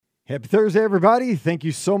Happy Thursday, everybody. Thank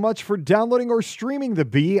you so much for downloading or streaming the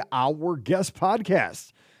Be Our Guest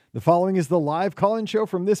podcast. The following is the live call-in show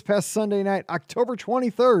from this past Sunday night, October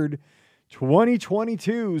 23rd,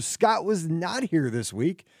 2022. Scott was not here this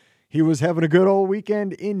week. He was having a good old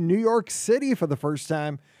weekend in New York City for the first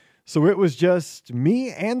time. So it was just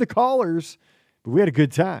me and the callers, but we had a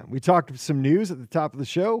good time. We talked some news at the top of the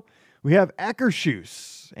show. We have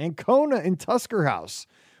Akershus and Kona and Tusker House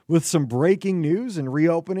with some breaking news and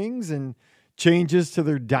reopenings and changes to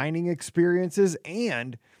their dining experiences.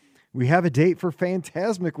 And we have a date for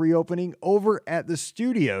Fantasmic reopening over at the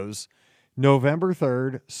studios, November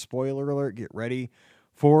 3rd. Spoiler alert, get ready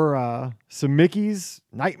for some Mickey's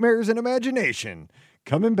Nightmares and Imagination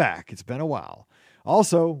coming back. It's been a while.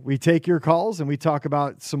 Also, we take your calls and we talk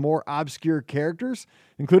about some more obscure characters,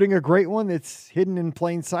 including a great one that's hidden in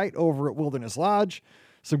plain sight over at Wilderness Lodge.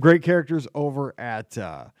 Some great characters over at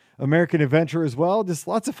American Adventure as well. Just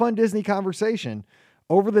lots of fun Disney conversation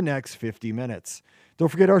over the next 50 minutes. Don't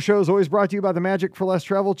forget our show is always brought to you by The Magic for Less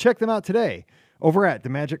Travel. Check them out today over at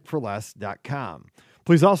themagicforless.com.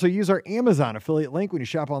 Please also use our Amazon affiliate link when you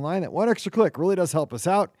shop online. That one extra click really does help us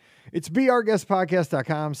out. It's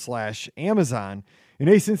beourguestpodcast.com/Amazon. And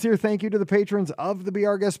a sincere thank you to the patrons of the Be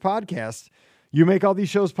Our Guest podcast. You make all these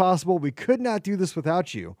shows possible. We could not do this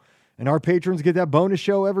without you. And our patrons get that bonus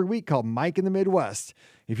show every week called Mike in the Midwest.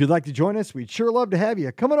 If you'd like to join us, we'd sure love to have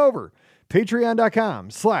you. Come on over.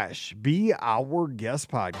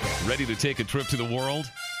 Patreon.com/BeOurGuestPodcast. Ready to take a trip to the world?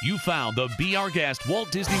 You found the Be Our Guest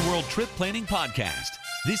Walt Disney World Trip Planning Podcast.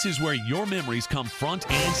 This is where your memories come front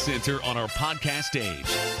and center on our podcast stage.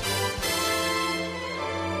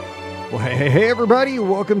 Well, hey, everybody.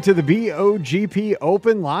 Welcome to the BOGP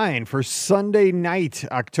Open Line for Sunday night,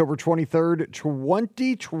 October 23rd,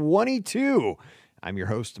 2022. I'm your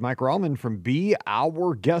host, Mike Rallman from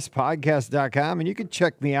BeOurGuestPodcast.com, and you can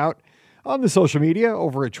check me out on the social media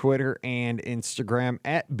over at Twitter and Instagram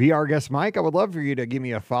at BeOurGuestMike. I would love for you to give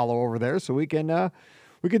me a follow over there so we can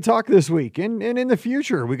talk this week. And in the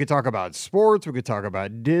future, we could talk about sports. We could talk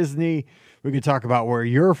about Disney. We could talk about where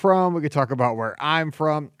you're from. We could talk about where I'm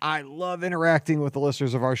from. I love interacting with the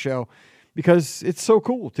listeners of our show because it's so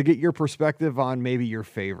cool to get your perspective on maybe your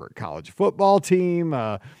favorite college football team,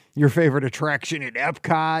 your favorite attraction at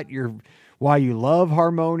Epcot, why you love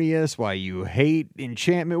Harmonious, why you hate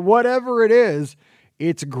Enchantment, whatever it is.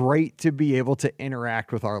 It's great to be able to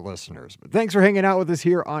interact with our listeners. But thanks for hanging out with us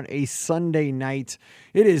here on a Sunday night.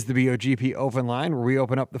 It is the BOGP Open Line where we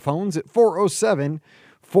open up the phones at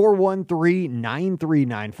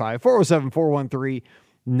 407-413-9395,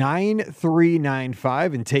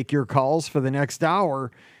 407-413-9395, and take your calls for the next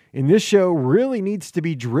hour. And this show really needs to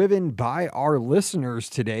be driven by our listeners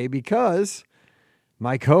today because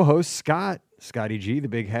my co-host, Scotty G, the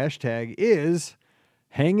big hashtag, is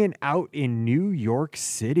hanging out in New York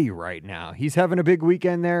City right now. He's having a big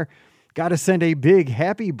weekend there. Got to send a big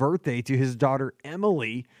happy birthday to his daughter,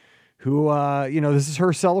 Emily, who, this is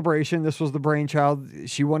her celebration. This was the brainchild.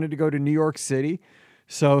 She wanted to go to New York City.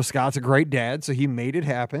 So Scott's a great dad, so he made it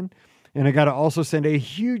happen. And I got to also send a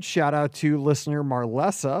huge shout out to listener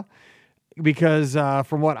Marlessa, because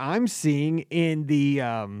from what I'm seeing in the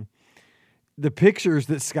pictures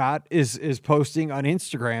that Scott is posting on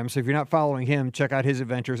Instagram. So if you're not following him, check out his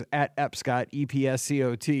adventures at Epscot,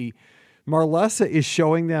 EPSCOT. Marlessa is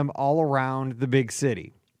showing them all around the big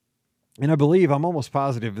city. And I'm almost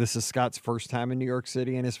positive this is Scott's first time in New York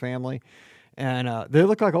City and his family. And they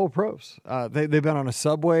look like old pros. They've been on a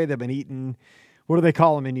subway. They've been eating, what do they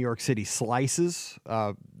call them in New York City? Slices,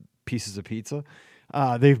 pieces of pizza.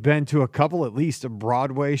 They've been to a couple, at least, of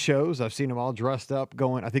Broadway shows. I've seen them all dressed up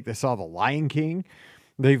going. I think they saw The Lion King.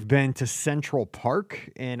 They've been to Central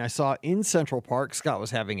Park. And I saw in Central Park, Scott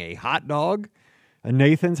was having a hot dog, a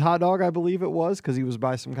Nathan's hot dog, I believe it was, because he was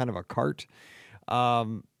by some kind of a cart.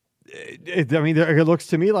 It looks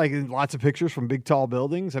to me like lots of pictures from big, tall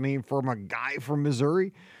buildings. I mean, from a guy from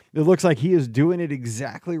Missouri, it looks like he is doing it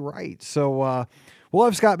exactly right. So, we'll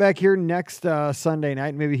have Scott back here next Sunday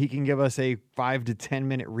night. Maybe he can give us a 5 to 10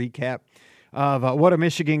 minute recap of what a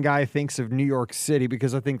Michigan guy thinks of New York City,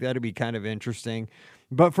 because I think that'd be kind of interesting.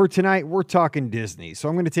 But for tonight, we're talking Disney. So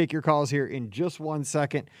I'm going to take your calls here in just 1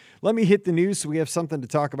 second. Let me hit the news so we have something to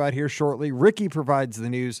talk about here shortly. Ricky provides the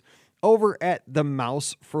news over at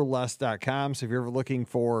themouseforless.com. So if you're ever looking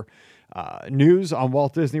for news on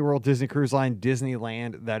Walt Disney World, Disney Cruise Line,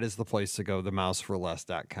 Disneyland, that is the place to go,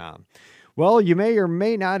 themouseforless.com. Well, you may or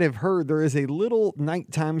may not have heard there is a little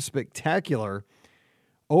nighttime spectacular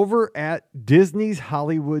over at Disney's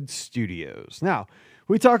Hollywood Studios. Now,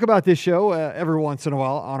 we talk about this show every once in a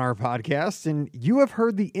while on our podcast, and you have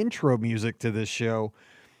heard the intro music to this show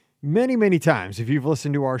many, many times, if you've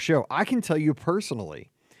listened to our show, I can tell you personally,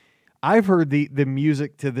 I've heard the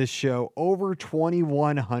music to this show over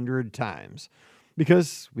 2,100 times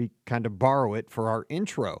because we kind of borrow it for our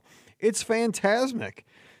intro. It's Fantasmic.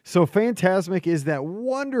 So Fantasmic is that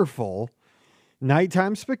wonderful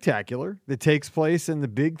nighttime spectacular that takes place in the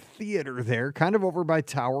big theater there, kind of over by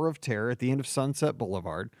Tower of Terror at the end of Sunset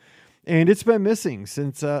Boulevard. And it's been missing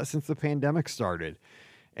since the pandemic started.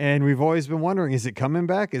 And we've always been wondering, is it coming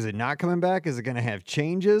back? Is it not coming back? Is it going to have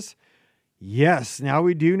changes? Yes, now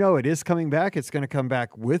we do know it is coming back. It's going to come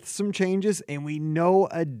back with some changes, and we know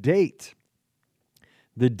a date.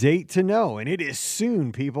 The date to know, and it is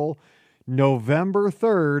soon, people. November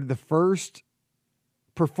 3rd, the first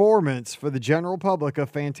performance for the general public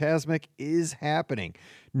of Fantasmic is happening.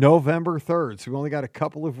 November 3rd, so we only got a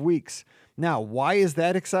couple of weeks. Now, why is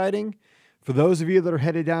that exciting? For those of you that are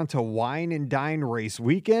headed down to Wine and Dine Race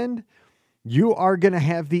Weekend, you are going to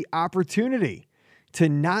have the opportunity to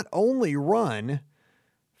not only run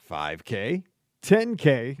 5K,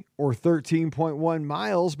 10K, or 13.1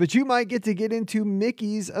 miles, but you might get to get into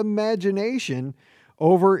Mickey's imagination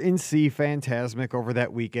over and see Fantasmic over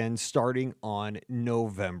that weekend starting on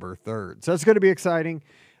November 3rd. So that's going to be exciting.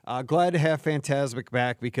 Glad to have Fantasmic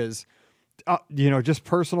back because, just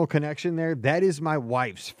personal connection there. That is my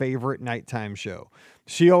wife's favorite nighttime show.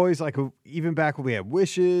 She always, even back when we had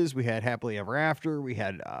Wishes, we had Happily Ever After, we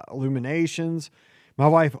had Illuminations. My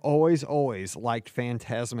wife always liked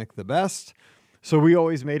Fantasmic the best. So we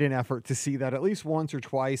always made an effort to see that at least once or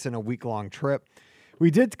twice in a week-long trip. We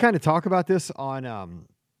did kind of talk about this on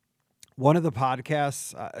one of the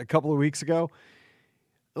podcasts a couple of weeks ago.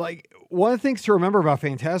 One of the things to remember about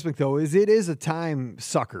Fantasmic, though, is it is a time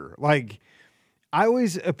sucker. I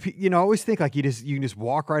always think you can just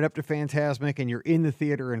walk right up to Fantasmic and you're in the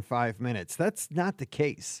theater in 5 minutes. That's not the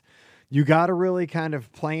case. You got to really kind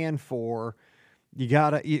of plan for.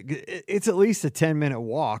 It's at least a 10-minute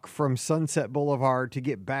walk from Sunset Boulevard to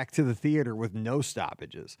get back to the theater with no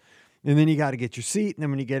stoppages. And then you got to get your seat. And then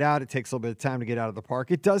when you get out, it takes a little bit of time to get out of the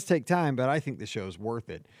park. It does take time, but I think the show's worth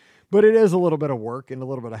it. But it is a little bit of work and a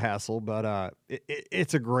little bit of hassle, but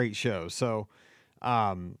it's a great show. So,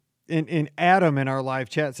 and Adam in our live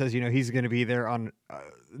chat says, he's going to be there on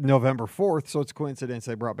November 4th. So it's a coincidence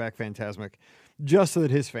they brought back Fantasmic just so that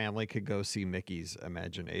his family could go see Mickey's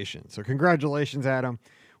Imagination. So congratulations, Adam.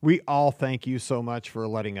 We all thank you so much for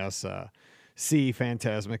letting us see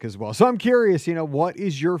Fantasmic as well. So I'm curious, what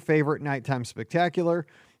is your favorite nighttime spectacular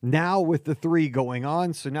now with the 3 going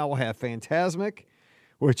on? So now we'll have Fantasmic,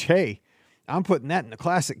 which, hey, I'm putting that in the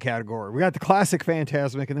classic category. We got the classic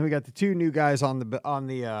Fantasmic, and then we got the 2 new guys on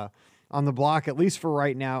the block, at least for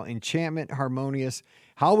right now, Enchantment, Harmonious.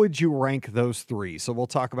 How would you rank those 3? So we'll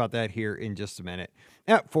talk about that here in just a minute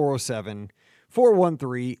at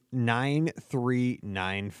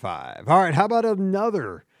 407-413-9395. All right, how about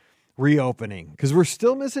another reopening? Because we're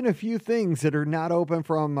still missing a few things that are not open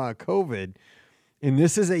from COVID, and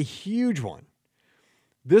this is a huge one.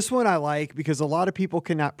 This one I like because a lot of people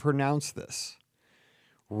cannot pronounce this.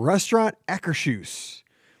 Restaurant Akershus.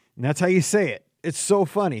 And that's how you say it. It's so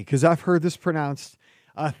funny because I've heard this pronounced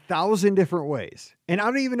 1,000 different ways. And I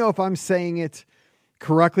don't even know if I'm saying it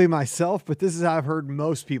correctly myself, but this is how I've heard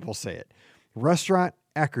most people say it. Restaurant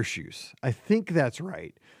Akershus. I think that's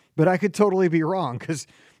right, but I could totally be wrong because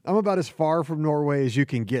I'm about as far from Norway as you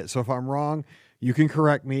can get. So if I'm wrong, you can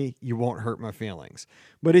correct me. You won't hurt my feelings.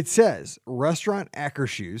 But it says Restaurant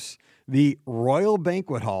Akershus, the Royal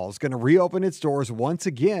Banquet Hall, is going to reopen its doors once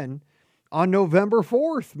again on November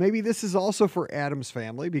 4th. Maybe this is also for Adam's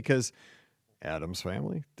family because Adam's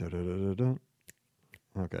family. Okay.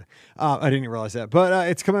 I didn't realize that, but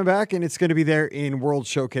it's coming back and it's going to be there in World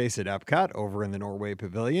Showcase at Epcot over in the Norway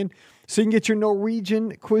Pavilion. So you can get your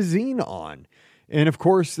Norwegian cuisine on. And of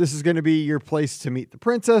course, this is going to be your place to meet the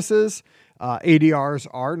princesses. ADRs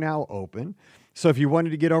are now open. So if you wanted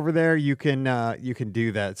to get over there, you can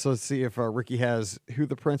do that. So let's see if Ricky has who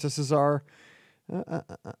the princesses are.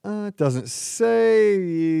 It doesn't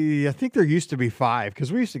say. I think there used to be 5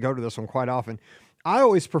 because we used to go to this one quite often. I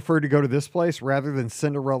always preferred to go to this place rather than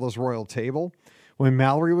Cinderella's Royal Table. When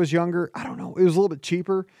Mallory was younger, I don't know, it was a little bit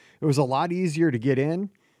cheaper. It was a lot easier to get in.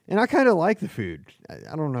 And I kind of like the food.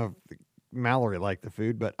 I don't know if Mallory liked the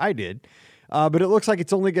food, but I did. But it looks like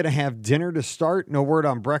it's only going to have dinner to start. No word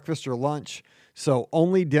on breakfast or lunch. So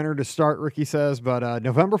only dinner to start, Ricky says. But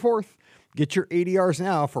November 4th, get your ADRs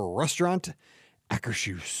now for Restaurant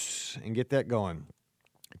Akershus and get that going.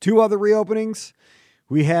 2 other reopenings.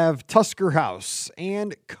 We have Tusker House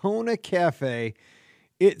and Kona Cafe.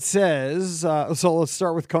 It says, so let's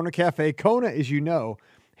start with Kona Cafe. Kona, as you know,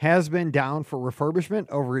 has been down for refurbishment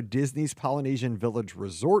over at Disney's Polynesian Village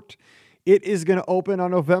Resort. It is going to open on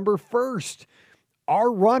November 1st.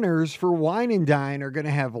 Our runners for Wine and Dine are going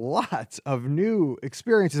to have lots of new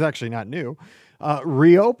experiences, actually not new,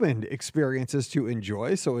 reopened experiences to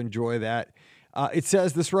enjoy. So enjoy that. It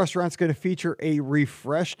says this restaurant's going to feature a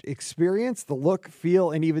refreshed experience. The look, feel,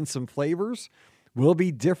 and even some flavors will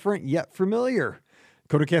be different yet familiar.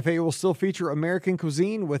 Coda Cafe will still feature American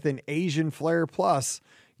cuisine with an Asian flair. Plus,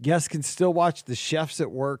 guests can still watch the chefs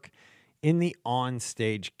at work in the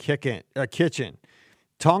on-stage kitchen.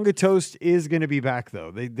 Tonga Toast is going to be back,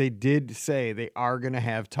 though. They did say they are going to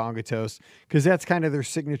have Tonga Toast because that's kind of their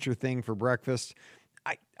signature thing for breakfast.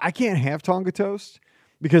 I can't have Tonga Toast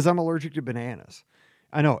because I'm allergic to bananas.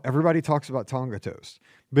 I know everybody talks about Tonga Toast,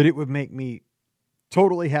 but it would make me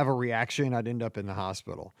totally have a reaction. I'd end up in the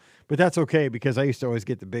hospital. But that's okay because I used to always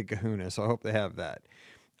get the big kahuna, so I hope they have that.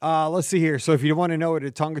 Let's see here. So if you want to know what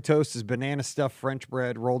a Tonga Toast is, banana stuffed French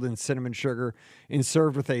bread rolled in cinnamon sugar and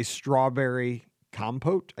served with a strawberry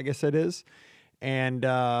compote, I guess that is. And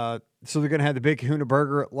so they're going to have the big kahuna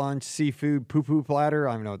burger at lunch, seafood poo-poo platter.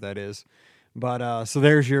 I don't know what that is. But so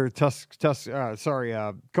there's your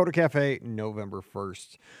Coda Cafe, November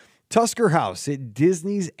 1st. Tusker House at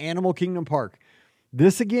Disney's Animal Kingdom Park.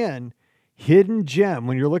 This again, hidden gem.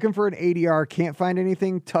 When you're looking for an ADR, can't find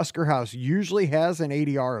anything, Tusker House usually has an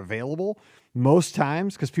ADR available most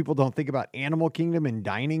times because people don't think about Animal Kingdom and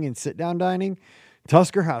dining and sit-down dining.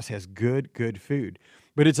 Tusker House has good food.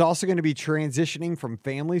 But it's also going to be transitioning from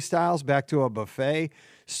family styles back to a buffet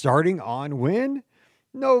starting on when?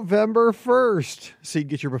 November 1st. So you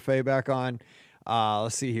get your buffet back on.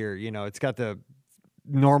 Let's see here. You know, it's got the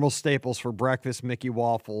normal staples for breakfast, Mickey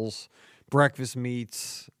waffles, breakfast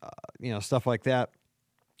meats, stuff like that.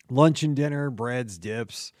 Lunch and dinner, breads,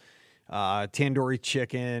 dips, tandoori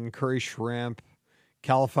chicken, curry shrimp,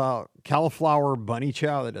 cauliflower bunny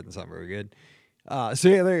chow. That doesn't sound very good. So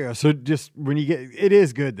yeah, there you go. So just when you get, it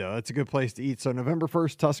is good though. It's a good place to eat. So November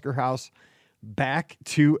 1st, Tusker House, back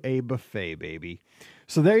to a buffet, baby.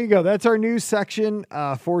 So there you go. That's our news section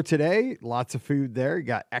for today. Lots of food there. You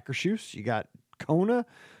got Akershus, you got Kona,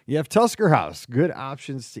 you have Tusker House. Good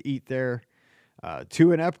options to eat there.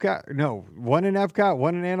 2 in Epcot. No, 1 in Epcot,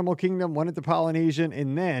 1 in Animal Kingdom, 1 at the Polynesian,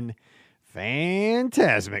 and then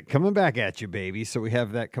Fantasmic coming back at you, baby. So we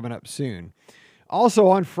have that coming up soon. Also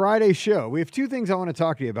on Friday's show, we have 2 things I want to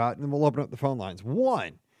talk to you about, and then we'll open up the phone lines.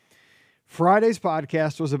 1, Friday's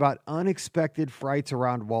podcast was about unexpected frights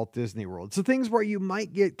around Walt Disney World. So things where you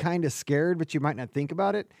might get kind of scared, but you might not think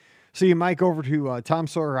about it. So you might go over to Tom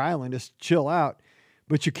Sawyer Island, just chill out.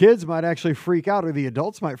 But your kids might actually freak out, or the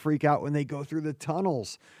adults might freak out when they go through the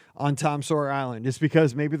tunnels on Tom Sawyer Island, just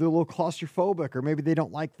because maybe they're a little claustrophobic, or maybe they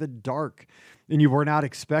don't like the dark, and you were not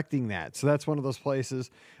expecting that. So that's one of those places.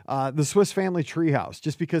 The Swiss Family Treehouse,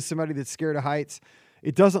 just because somebody that's scared of heights,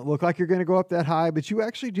 it doesn't look like you're going to go up that high, but you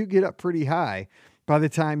actually do get up pretty high by the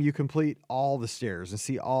time you complete all the stairs and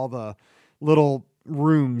see all the little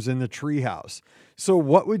rooms in the treehouse. So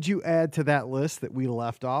what would you add to that list that we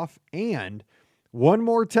left off? And one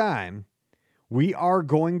more time, we are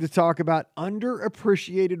going to talk about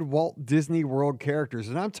underappreciated Walt Disney World characters.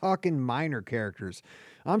 And I'm talking minor characters.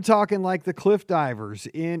 I'm talking like the cliff divers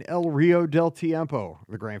in El Rio del Tiempo,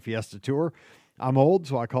 the Grand Fiesta Tour. I'm old,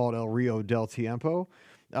 so I call it El Rio del Tiempo.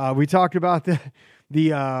 We talked about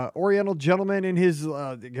the Oriental gentleman and his,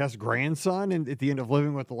 grandson and at the end of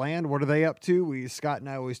Living with the Land. What are they up to? Scott and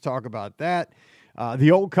I always talk about that. The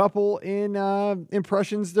old couple in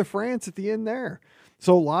Impressions de France at the end there.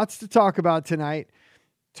 So lots to talk about tonight.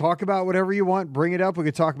 Talk about whatever you want. Bring it up. We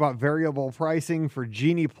could talk about variable pricing for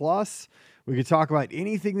Genie Plus. We could talk about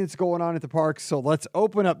anything that's going on at the parks. So let's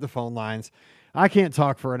open up the phone lines. I can't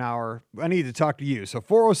talk for an hour. I need to talk to you. So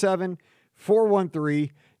 407-413-9395.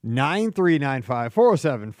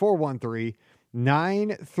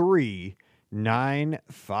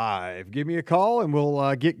 407-413-9395. Give me a call and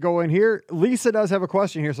we'll get going here. Lisa does have a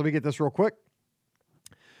question here, so let me get this real quick.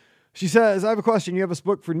 She says, I have a question. You have us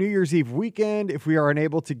booked for New Year's Eve weekend. If we are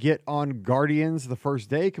unable to get on Guardians the first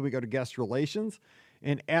day, can we go to guest relations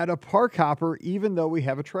and add a park hopper even though we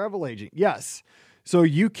have a travel agent? Yes. So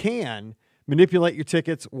you can manipulate your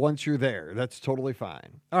tickets once you're there. That's totally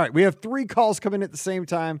fine. All right. We have 3 calls coming at the same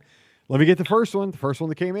time. Let me get the first one. The first one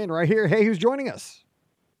that came in right here. Hey, who's joining us?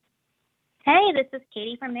 Hey, this is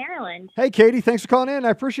Katie from Maryland. Hey, Katie. Thanks for calling in.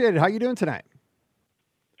 I appreciate it. How you doing tonight?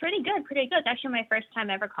 Pretty good. It's actually my first time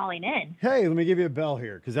ever calling in. Hey, let me give you a bell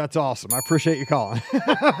here because that's awesome. I appreciate you calling.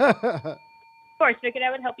 Of course, figured I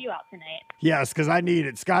would help you out tonight. Yes, because I need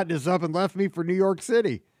it. Scott is up and left me for New York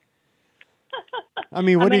City. I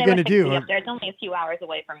mean, what are you going to do? Up there. It's only a few hours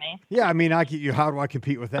away from me. Yeah, I mean, how do I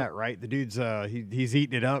compete with that, right? The dude's he's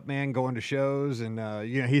eating it up, man, going to shows, and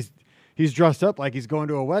he's dressed up like he's going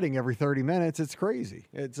to a wedding every 30 minutes. It's crazy.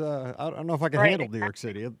 It's I don't know if I can handle New York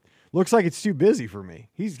City. It looks like it's too busy for me.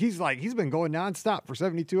 He's been going nonstop for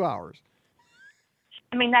 72 hours.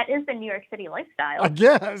 I mean, that is the New York City lifestyle. I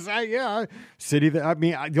guess. City that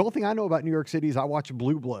the only thing I know about New York City is I watch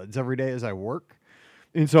Blue Bloods every day as I work.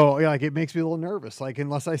 And so, like, it makes me a little nervous. Like,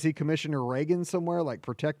 unless I see Commissioner Reagan somewhere, like,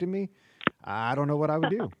 protecting me, I don't know what I would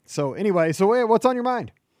do. So, anyway, what's on your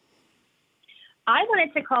mind? I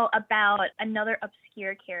wanted to call about another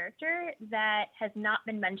obscure character that has not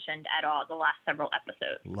been mentioned at all the last several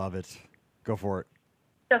episodes. Love it. Go for it.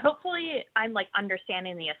 So, hopefully, I'm, like,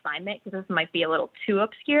 understanding the assignment because this might be a little too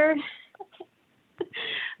obscure.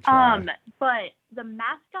 But the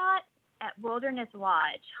mascot at Wilderness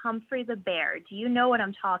Lodge, Humphrey the Bear. Do you know what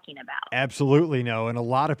I'm talking about? Absolutely no. And a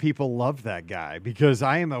lot of people love that guy because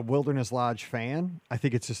I am a Wilderness Lodge fan. I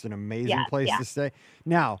think it's just an amazing place to stay.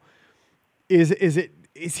 Now, is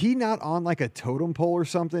he not on like a totem pole or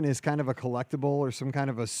something? Is kind of a collectible or some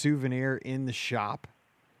kind of a souvenir in the shop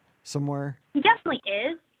somewhere? He definitely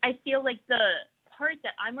is. I feel like the part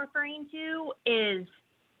that I'm referring to is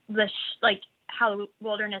how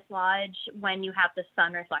Wilderness Lodge, when you have the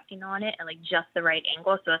sun reflecting on it and like just the right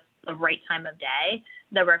angle, so it's the right time of day,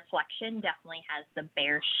 the reflection definitely has the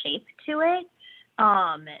bear shape to it.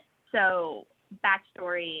 So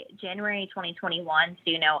backstory, January 2021,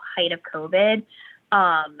 so height of COVID,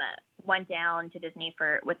 went down to Disney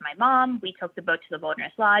with my mom. We took the boat to the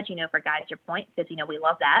Wilderness Lodge, for Geyser Point, because, we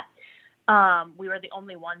love that. We were the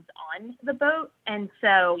only ones on the boat. And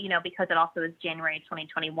so, because it also was January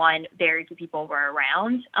 2021, very few people were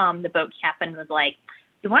around. The boat captain was like,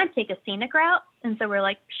 "You want to take a scenic route?" And so we're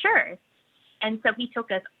like, "Sure." And so he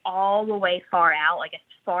took us all the way far out, like as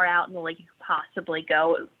far out in the lake you could possibly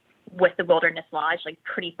go with the Wilderness Lodge, like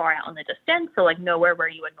pretty far out in the distance. So like nowhere where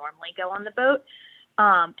you would normally go on the boat.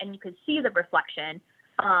 And you could see the reflection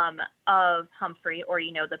of Humphrey or,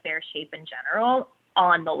 the bear shape in general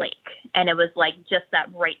on the lake. And it was like just that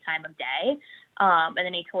right time of day. And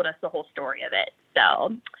then he told us the whole story of it.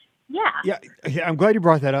 So, yeah. Yeah, I'm glad you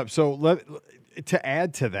brought that up. So to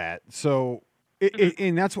add to that,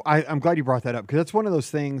 and that's why I'm glad you brought that up, because that's one of those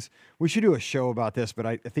things. We should do a show about this, but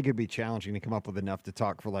I think it'd be challenging to come up with enough to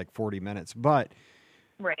talk for like 40 minutes. But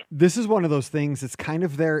this is one of those things that's kind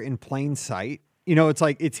of there in plain sight. It's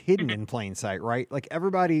like it's hidden in plain sight, right? Like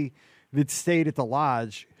everybody that stayed at the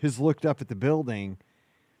lodge has looked up at the building,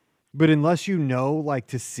 but unless like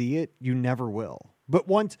to see it, you never will. But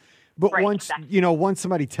once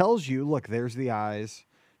somebody tells you, look, there's the eyes,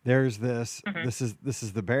 there's this, this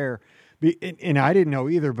is the bear. And I didn't know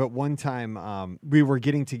either, but one time we were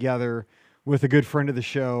getting together with a good friend of the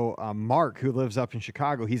show, Mark, who lives up in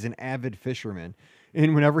Chicago. He's an avid fisherman.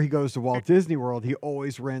 And whenever he goes to Walt Disney World, he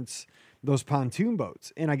always rents those pontoon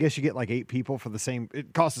boats. And I guess you get like 8 people for the same,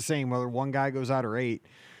 it costs the same whether one guy goes out or 8.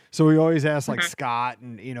 So we always ask like Scott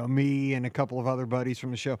and, me and a couple of other buddies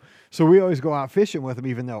from the show. So we always go out fishing with them,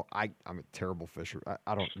 even though I'm a terrible fisher.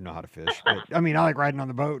 I don't know how to fish. But, I like riding on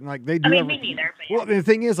the boat and like they do. Me neither. But well, the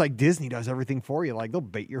thing is like Disney does everything for you. Like they'll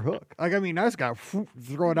bait your hook. Like, I just got to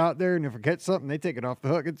throw it out there. And if it catch something, they take it off the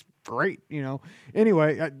hook. It's great.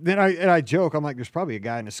 Anyway, then I joke. I'm like, there's probably a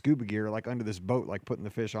guy in a scuba gear, like under this boat, like putting the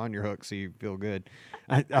fish on your hook so you feel good.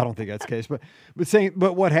 I don't think that's the case, but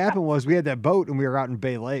what happened was we had that boat and we were out in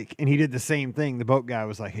Bay Lake. And he did the same thing. The boat guy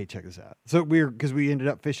was like, "Hey, check this out." So because we ended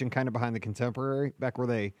up fishing kind of behind the Contemporary, back where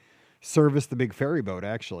they service the big ferry boat.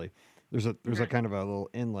 Actually, there's a kind of a little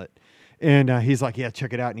inlet, and he's like, "Yeah,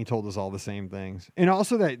 check it out." And he told us all the same things. And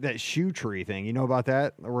also that shoe tree thing. You know about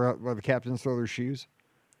that, where the captains throw their shoes?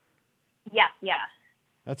 Yeah.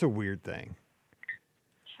 That's a weird thing.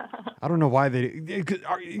 I don't know why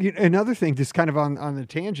another thing, just kind of on the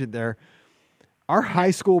tangent there. Our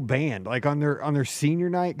high school band, like on their senior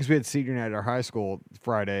night, because we had senior night at our high school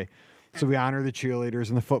Friday, so we honor the cheerleaders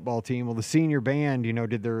and the football team. Well, the senior band,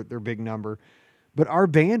 did their big number, but our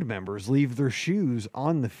band members leave their shoes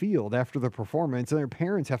on the field after the performance, and their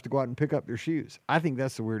parents have to go out and pick up their shoes. I think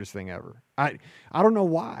that's the weirdest thing ever. I don't know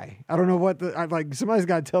why. I don't know what somebody's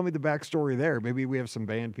got to tell me the backstory there. Maybe we have some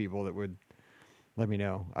band people that would let me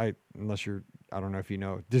know. I don't know if you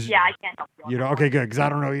know. I can't help you. Okay, good, because I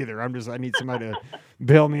don't know either. I need somebody to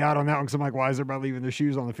bail me out on that one, because I'm like, why is everybody leaving their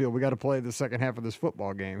shoes on the field? We got to play the second half of this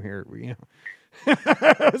football game here.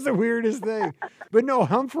 That's the weirdest thing. But no,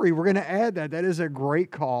 Humphrey, we're going to add that. That is a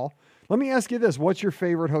great call. Let me ask you this. What's your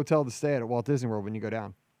favorite hotel to stay at Walt Disney World when you go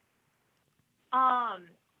down?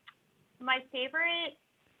 My favorite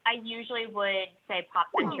I usually would say Pop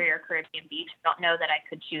Century or Caribbean Beach. I don't know that I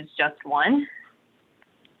could choose just one.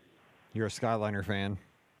 You're a Skyliner fan.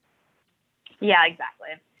 Yeah, exactly.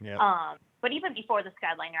 Yeah. But even before the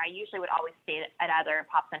Skyliner, I usually would always stay at either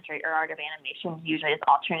Pop Century or Art of Animation. Usually it's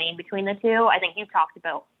alternating between the two. I think you've talked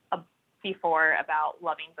about before about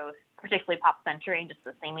loving both, particularly Pop Century and just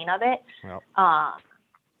the theming of it. Yep.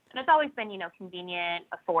 And it's always been, convenient,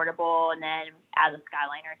 affordable, and then adds a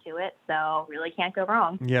Skyliner to it. So really can't go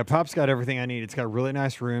wrong. Yeah, Pop's got everything I need. It's got really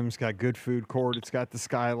nice rooms, got good food court, it's got the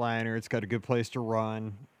Skyliner, it's got a good place to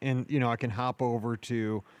run. And, I can hop over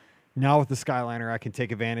to, now with the Skyliner, I can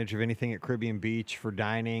take advantage of anything at Caribbean Beach for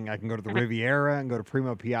dining. I can go to the Riviera and go to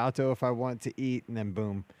Primo Piatto if I want to eat. And then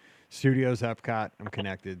boom, Studios, Epcot, I'm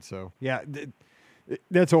connected. So, yeah,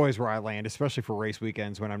 that's always where I land, especially for race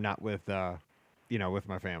weekends when I'm not with with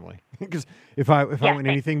my family. Because if I want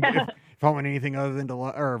anything, if I want anything other than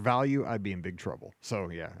or value, I'd be in big trouble. So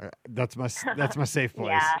yeah, that's my safe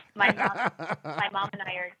place. Yeah, my mom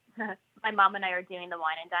and I are doing the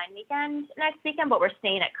Wine and Dine weekend next weekend, but we're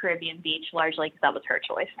staying at Caribbean Beach largely because that was her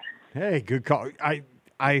choice. Hey, good call.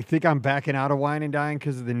 I think I'm backing out of Wine and Dine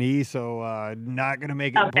because of the knee, so not gonna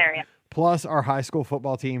make it. Oh, fair, yeah. Plus, our high school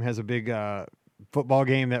football team has a big football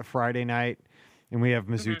game that Friday night. And we have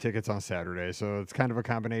Mizzou tickets on Saturday. So it's kind of a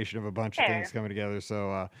combination of a bunch of things coming together.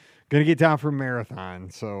 So going to get down for a marathon.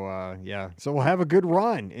 So, yeah. So we'll have a good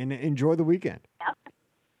run and enjoy the weekend. Yep.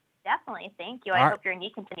 Definitely. Thank you. I hope your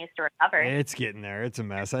knee continues to recover. It's getting there. It's a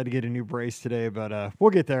mess. I had to get a new brace today, but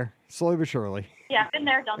we'll get there slowly but surely. Yeah, been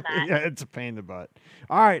there, done that. Yeah, it's a pain in the butt.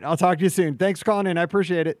 All right. I'll talk to you soon. Thanks for calling in. I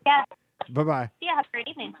appreciate it. Yeah. Bye-bye. Yeah, have a great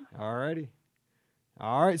evening. All righty.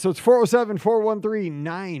 All right, so it's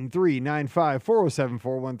 407-413-9395,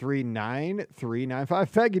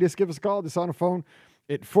 407-413-9395. Peggy, just give us a call. Just on the phone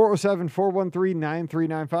at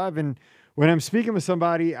 407-413-9395. And when I'm speaking with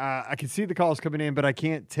somebody, I can see the calls coming in, but I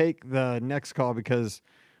can't take the next call because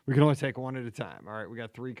we can only take one at a time. All right, we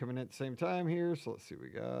got 3 coming in at the same time here, so let's see what we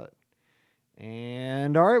got.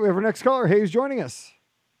 And, all right, we have our next caller. Hey, who's joining us?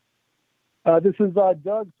 This is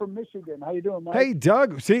Doug from Michigan. How you doing, Mike? Hey,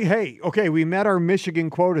 Doug. See, okay, we met our Michigan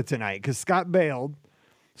quota tonight because Scott bailed,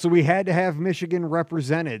 so we had to have Michigan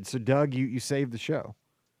represented. So, Doug, you saved the show.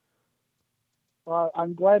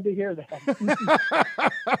 I'm glad to hear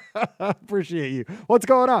that. Appreciate you. What's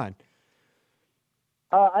going on?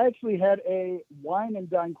 I actually had a Wine and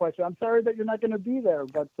Dine question. I'm sorry that you're not going to be there,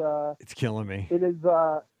 but it's killing me. It is.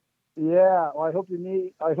 Yeah. Well, I hope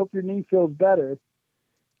your knee feels better.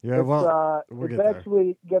 Yeah, it's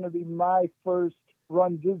actually going to be my first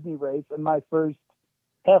Run Disney race and my first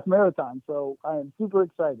half marathon, so I am super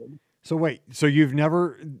excited. So wait, you've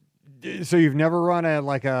never run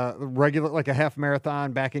a regular half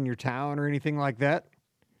marathon back in your town or anything like that?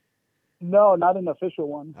 No, not an official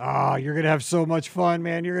one. Oh, you're gonna have so much fun,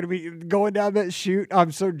 man! You're gonna be going down that chute.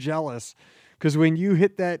 I'm so jealous because when you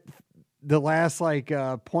hit the last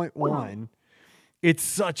 0.1. It's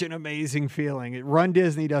such an amazing feeling. Run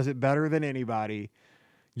Disney does it better than anybody.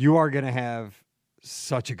 You are going to have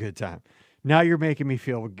such a good time. Now you're making me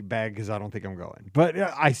feel bad because I don't think I'm going. But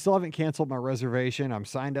I still haven't canceled my reservation. I'm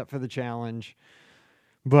signed up for the challenge.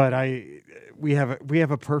 But we have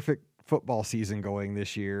a perfect football season going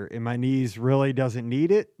this year, and my knees really doesn't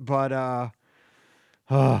need it. But I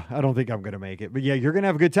don't think I'm going to make it. But yeah, you're going to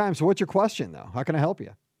have a good time. So what's your question though? How can I help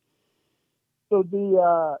you? So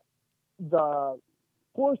the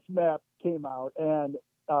course map came out, and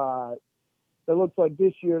it looks like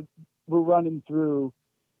this year we're running through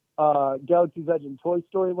Galaxy's Edge and Toy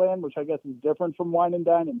Story Land, which I guess is different from Wine and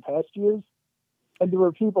Dine in past years. And there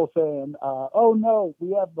were people saying, oh no,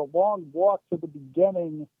 we have the long walk to the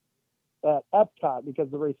beginning at Epcot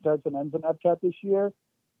because the race starts and ends in Epcot this year.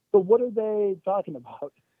 So what are they talking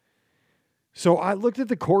about? So I looked at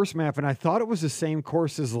the course map and I thought it was the same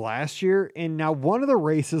course as last year. And now one of the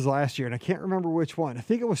races last year, and I can't remember which one, I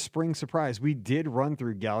think it was Spring Surprise. We did run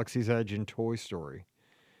through Galaxy's Edge and Toy Story.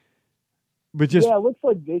 But yeah, it looks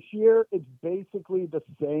like this year it's basically the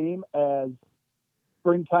same as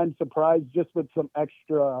Springtime Surprise, just with some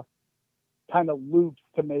extra kind of loops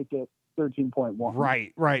to make it 13.1.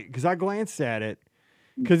 Right. Because I glanced at it.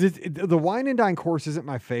 Because the Wine and Dine course isn't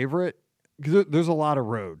my favorite. Because there's a lot of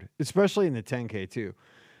road, especially in the 10K too,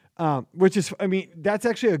 which is, that's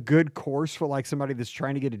actually a good course for somebody that's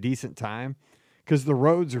trying to get a decent time because the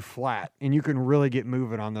roads are flat and you can really get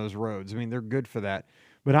moving on those roads. They're good for that,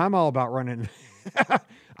 but I'm all about running.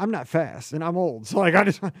 I'm not fast and I'm old. So I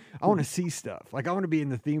want to see stuff. I want to be in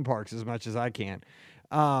the theme parks as much as I can.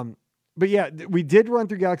 But yeah, we did run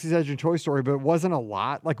through Galaxy's Edge and Toy Story, but it wasn't a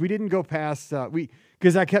lot. Like we didn't go past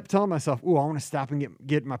because I kept telling myself, "Ooh, I want to stop and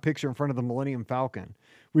get my picture in front of the Millennium Falcon."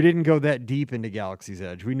 We didn't go that deep into Galaxy's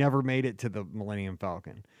Edge. We never made it to the Millennium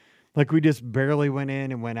Falcon. Like we just barely went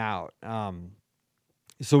in and went out.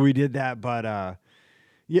 So we did that, but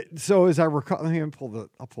yeah. So as I recall, let me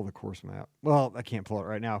I'll pull the course map. Well, I can't pull it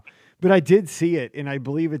right now, but I did see it, and I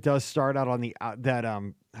believe it does start out on the I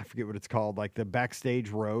forget what it's called, like the backstage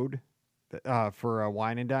road. For a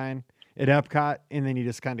Wine and Dine at Epcot, and then you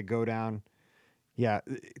just kind of go down. Yeah.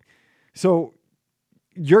 So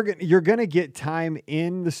you're gonna get time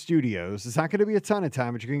in the studios. It's not gonna be a ton of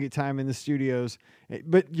time, but you're gonna get time in the studios.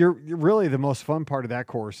 But you're really the most fun part of that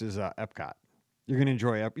course is Epcot. You're gonna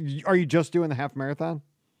enjoy it. Are you just doing the half marathon?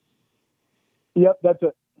 Yep, that's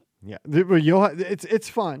it. Yeah, it's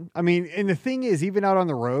fun. I mean, and the thing is, even out on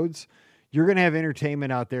the roads, you're going to have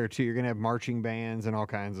entertainment out there too. You're going to have marching bands and all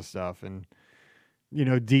kinds of stuff, and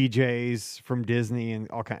DJs from Disney and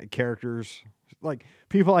all kinds of characters. Like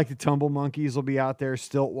people like the Tumble Monkeys will be out there,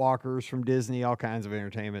 stilt walkers from Disney, all kinds of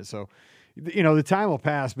entertainment. So, the time will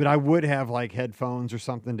pass, but I would have like headphones or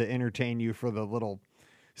something to entertain you for the little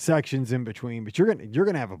sections in between. But you're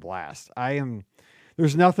gonna have a blast.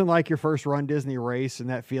 There's nothing like your first Run Disney race and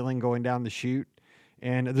that feeling going down the chute.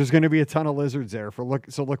 And there's going to be a ton of lizards there.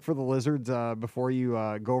 So look for the lizards before you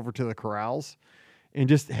go over to the corrals, and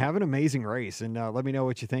just have an amazing race. And let me know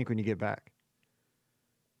what you think when you get back.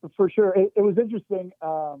 For sure, it was interesting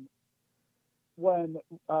when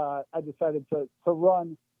I decided to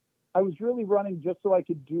run. I was really running just so I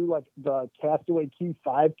could do like the Castaway Key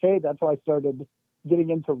 5K. That's why I started getting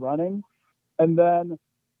into running, and then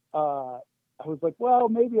I was like, well,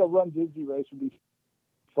 maybe a Run Disney race would be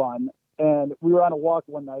fun. And we were on a walk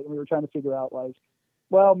one night, and we were trying to figure out, like,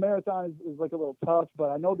 well, marathon is like a little tough,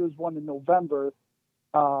 but I know there's one in November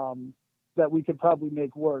that we could probably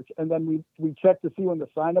make work. And then we checked to see when the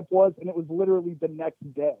sign up was, and it was literally the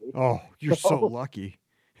next day. Oh, you're so lucky.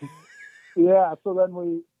 Yeah. So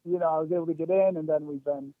then I was able to get in, and then we've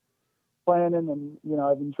been planning, and,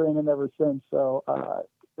 I've been training ever since. So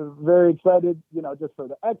very excited, just for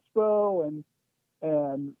the expo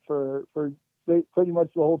and for pretty much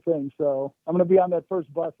the whole thing. So I'm going to be on that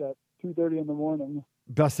first bus at 2:30 in the morning.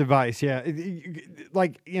 Best advice. Yeah.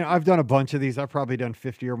 I've done a bunch of these. I've probably done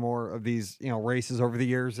 50 or more of these, races over the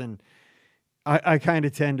years. And I kind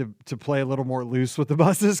of tend to play a little more loose with the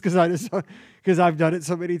buses because I've done it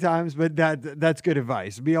so many times, but that's good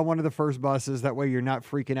advice. Be on one of the first buses. That way you're not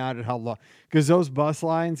freaking out at how long, because those bus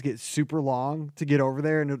lines get super long to get over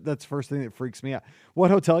there. And that's the first thing that freaks me out.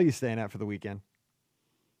 What hotel are you staying at for the weekend?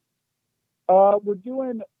 We're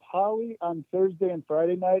doing Holly on Thursday and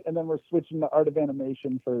Friday night, and then we're switching to Art of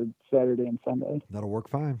Animation for Saturday and Sunday. That'll work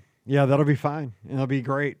fine. Yeah, that'll be fine. It'll be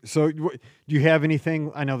great. So do you have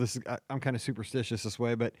anything? I know I'm kind of superstitious this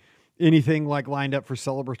way, but anything like lined up for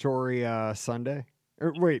celebratory Sunday?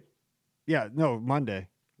 Or wait, yeah, no, Monday.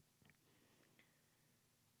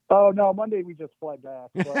 Oh no, Monday we just fly back.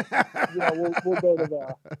 But,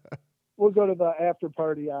 we'll go to the after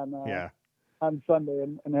party on Sunday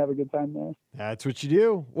and have a good time there. That's what you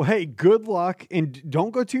do. Well, hey, good luck, and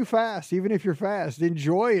don't go too fast. Even if you're fast,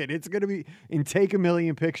 enjoy it. It's going to be, and take a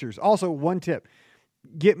million pictures. Also, one tip,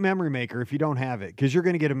 get Memory Maker if you don't have it, because you're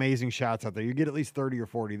going to get amazing shots out there. You get at least 30 or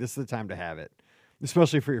 40. This is the time to have it,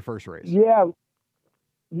 especially for your first race. Yeah,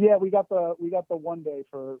 we got the one day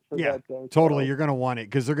for that day. Totally. So. You're going to want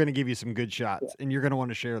it because they're going to give you some good shots, and you're going to want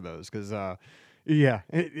to share those because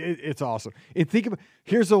it's awesome. And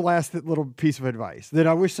here's the last little piece of advice that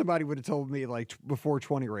I wish somebody would have told me like before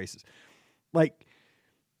 20 races. Like,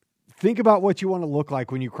 think about what you want to look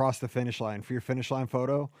like when you cross the finish line for your finish line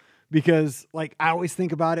photo. Because like, I always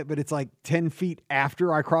think about it, but it's like 10 feet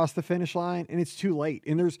after I cross the finish line and it's too late.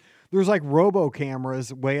 And there's like robo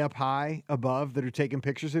cameras way up high above that are taking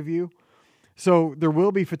pictures of you. So there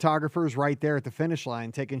will be photographers right there at the finish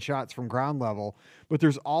line taking shots from ground level, but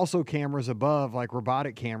there's also cameras above, like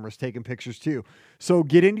robotic cameras taking pictures too. So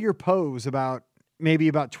get into your pose about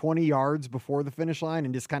 20 yards before the finish line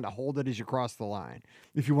and just kind of hold it as you cross the line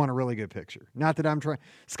if you want a really good picture. Not that I'm trying.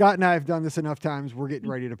 Scott and I have done this enough times. We're getting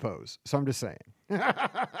ready to pose. So I'm just saying.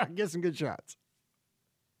 Get some good shots.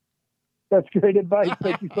 That's great advice.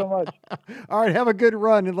 Thank you so much. All right. Have a good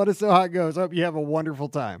run and let us know how it goes. I hope you have a wonderful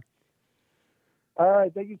time. All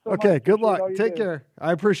right. Thank you so much. Okay. Good luck. Take care.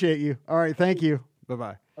 I appreciate you. All right. Thank you.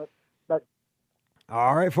 Bye-bye. Bye.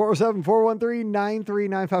 All right.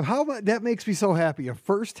 407-413-9395. How about that? Makes me so happy. A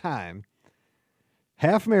first time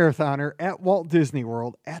half marathoner at Walt Disney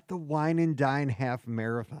World at the Wine and Dine Half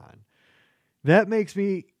Marathon. That makes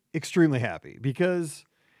me extremely happy because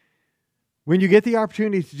when you get the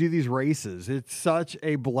opportunity to do these races, it's such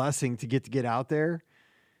a blessing to get out there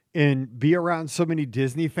and be around so many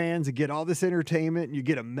Disney fans and get all this entertainment. And you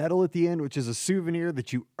get a medal at the end, which is a souvenir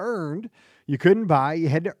that you earned. You couldn't buy. You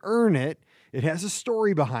had to earn it. It has a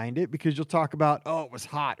story behind it because you'll talk about, oh, it was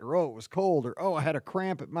hot, or oh, it was cold, or oh, I had a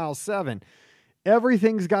cramp at mile 7.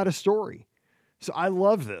 Everything's got a story. So I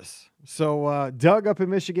love this. So Doug up in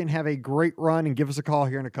Michigan, have a great run and give us a call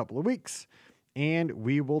here in a couple of weeks, and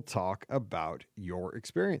we will talk about your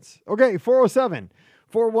experience. Okay,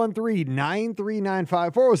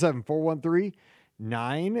 407-413-9395,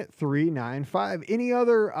 407-413-9395.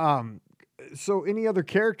 Any other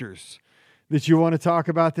characters that you want to talk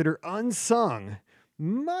about that are unsung,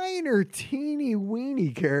 minor, teeny weeny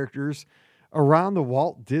characters around the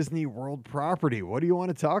Walt Disney World property? What do you want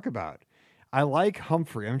to talk about? I like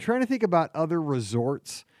Humphrey. I'm trying to think about other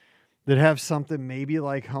resorts that have something maybe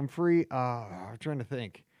like Humphrey. I'm trying to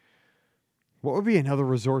think. What would be another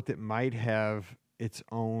resort that might have its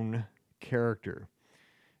own character?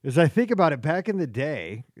 As I think about it, back in the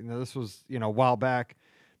day, this was, a while back,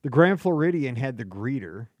 the Grand Floridian had the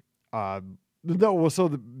greeter. So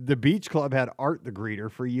the Beach Club had Art the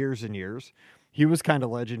Greeter for years and years. He was kind of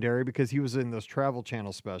legendary because he was in those Travel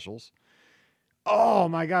Channel specials. Oh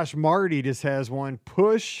my gosh, Marty just has one.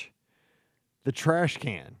 Push the trash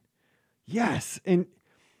can. Yes, and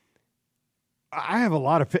I have a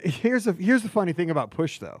lot of. Here's the funny thing about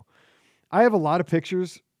Push though. I have a lot of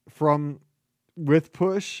pictures with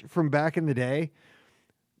Push from back in the day,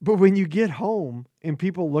 but when you get home and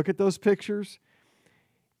people look at those pictures,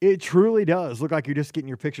 it truly does look like you're just getting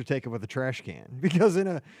your picture taken with a trash can, because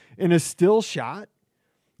in a still shot,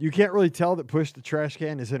 you can't really tell that Push the trash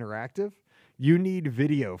can is interactive. You need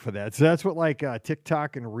video for that. So that's what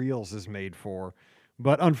TikTok and Reels is made for.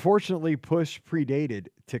 But unfortunately, Push predated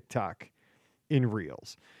TikTok in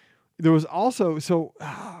Reels. There was also,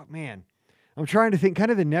 I'm trying to think,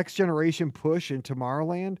 kind of the next generation Push in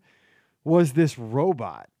Tomorrowland was this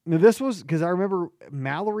robot. Now, this was because I remember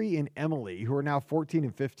Mallory and Emily, who are now 14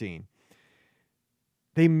 and 15,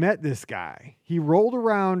 they met this guy. He rolled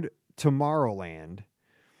around Tomorrowland.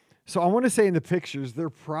 So I want to say in the pictures, they're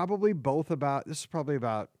probably both this is probably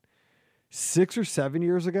about 6 or 7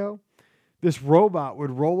 years ago. This robot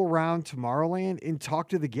would roll around Tomorrowland and talk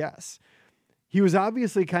to the guests. He was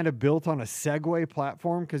obviously kind of built on a Segway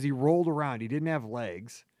platform because he rolled around. He didn't have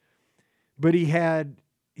legs, but he had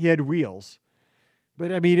wheels.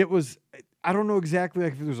 But I mean, I don't know exactly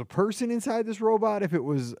if there was a person inside this robot, if it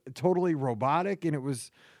was totally robotic and it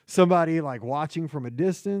was somebody watching from a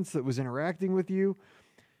distance that was interacting with you.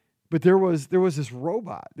 But there was this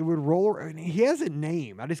robot that would roll around. He has a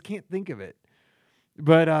name. I just can't think of it.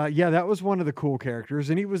 But that was one of the cool characters.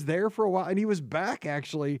 And he was there for a while. And he was back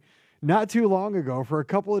actually not too long ago for a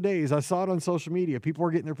couple of days. I saw it on social media. People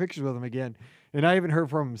were getting their pictures with him again. And I haven't heard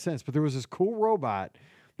from him since. But there was this cool robot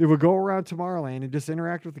that would go around Tomorrowland and just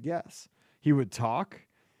interact with the guests. He would talk.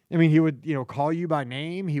 I mean, he would, call you by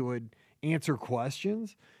name. He would answer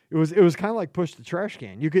questions. It was kind of like Push the Trash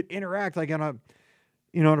Can. You could interact on a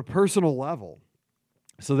personal level.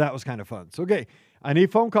 So that was kind of fun. So, okay, I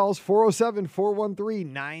need phone calls,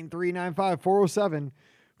 407-413-9395,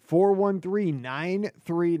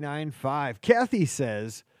 407-413-9395. Kathy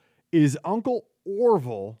says, is Uncle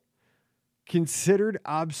Orville considered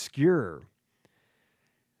obscure?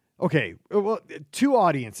 Okay, well, two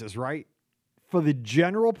audiences, right? For the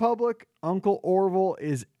general public, Uncle Orville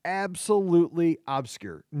is absolutely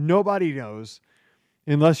obscure. Nobody knows,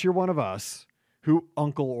 unless you're one of us, who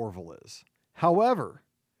Uncle Orville is. However,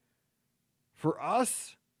 for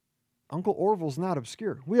us, Uncle Orville's not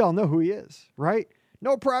obscure. We all know who he is, right?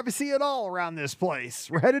 No privacy at all around this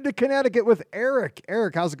place. We're headed to Connecticut with Eric.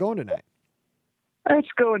 Eric, how's it going tonight?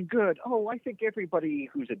 It's going good. Oh, I think everybody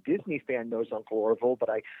who's a Disney fan knows Uncle Orville, but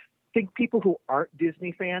I think people who aren't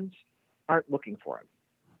Disney fans aren't looking for him.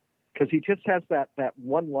 Because he just has that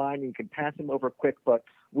one line, and you can pass him over quick, but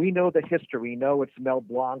we know the history. We know it's Mel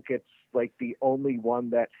Blanc. It's the only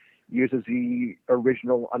one that uses the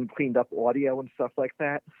original uncleaned up audio and stuff like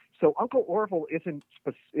that. So Uncle Orville isn't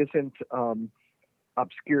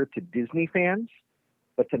obscure to Disney fans,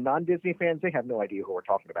 but to non-Disney fans, they have no idea who we're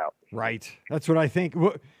talking about. Right. That's what I think.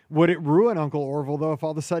 Would it ruin Uncle Orville, though, if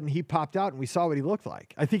all of a sudden he popped out and we saw what he looked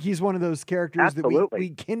like? I think he's one of those characters Absolutely. that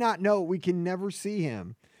we cannot know. We can never see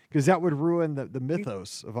him, because that would ruin the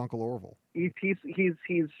mythos of Uncle Orville. He's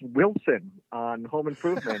Wilson on Home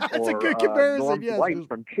Improvement. That's or, a good comparison. Norm Yes. White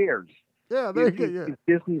from Cheers. Yeah, there you go. Yeah. He's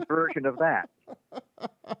Disney's version of that.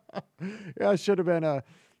 Yeah, it should have been a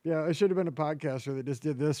podcaster that just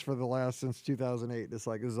did this for the last since 2008. It's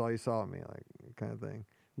like, this is all you saw of me, kind of thing.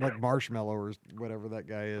 like Marshmallow or whatever that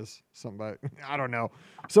guy is. Somebody, I don't know.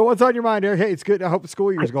 So what's on your mind, Eric? Hey, it's good. I hope the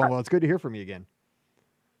school year's going well. It's good to hear from you again.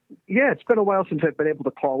 Yeah, it's been a while since I've been able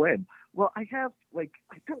to call in. Well, I have, I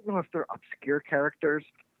don't know if they're obscure characters,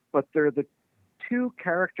 but they're the two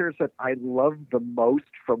characters that I love the most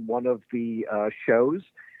from one of the shows.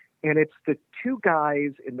 And it's the two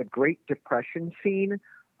guys in the Great Depression scene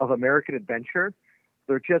of American Adventure.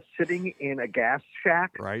 They're just sitting in a gas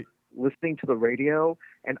shack, right, listening to the radio.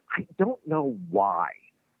 And I don't know why,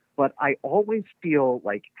 but I always feel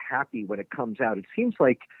happy when it comes out. It seems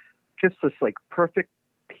like just this perfect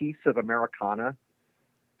piece of Americana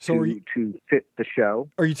to fit the show.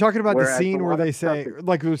 Are you talking about the scene where they say,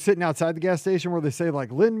 we're sitting outside the gas station where they say,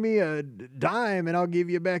 lend me a dime and I'll give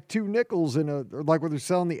you back 2 nickels or where they're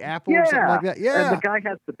selling the apple or something like that? Yeah. And the guy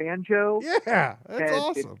has the banjo. Yeah. That's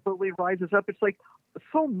awesome. It totally rises up. It's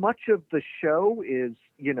so much of the show is,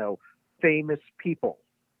 famous people.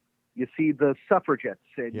 You see the suffragettes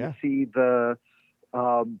and you see the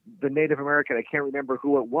Native American. I can't remember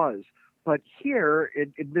who it was. But here,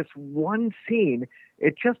 in this one scene,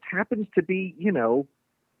 it just happens to be,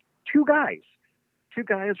 two guys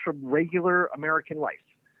from regular American life.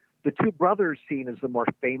 The Two Brothers scene is the more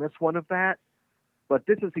famous one of that, but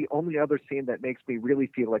this is the only other scene that makes me really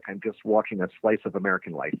feel like I'm just watching a slice of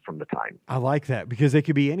American life from the time. I like that because they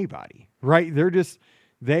could be anybody, right?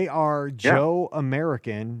 They are Joe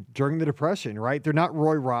American during the Depression, right? They're not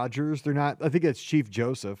Roy Rogers. They're not, I think it's Chief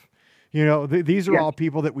Joseph. These are all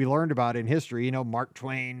people that we learned about in history, Mark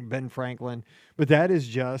Twain, Ben Franklin, but that is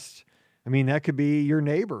just, that could be your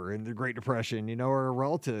neighbor in the Great Depression, or a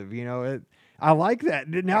relative, I like that.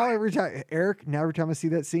 Now every time I see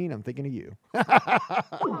that scene, I'm thinking of you.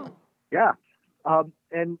 Yeah.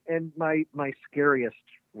 And my scariest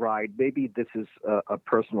ride, maybe this is a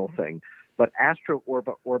personal thing, but Astro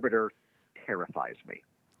Orbiter terrifies me.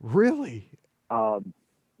 Really?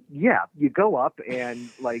 Yeah, you go up and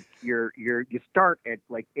you start at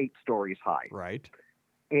 8 stories high, right?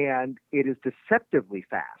 And it is deceptively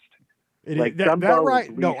fast. That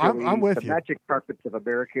right? No, I'm with the you. Magic carpets of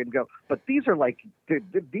American Go, but these are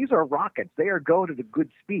these are rockets. They are going at a good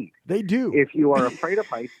speed. They do. If you are afraid of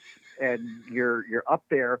heights and you're up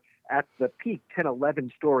there at the peak, 10,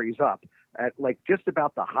 11 stories up at just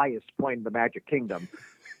about the highest point in the Magic Kingdom,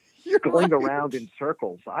 you're going around in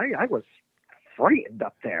circles. I was frightened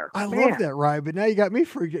up there. I love that ride, but now you got me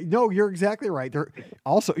freaked. No, you're exactly right.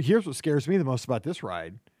 Also, here's what scares me the most about this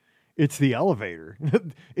ride. It's the elevator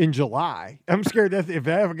in July. I'm scared that if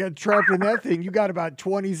I ever get trapped in that thing, you got about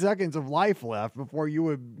 20 seconds of life left before you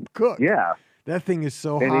would cook. Yeah. That thing is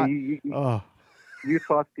so hot. You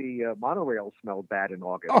thought the monorail smelled bad in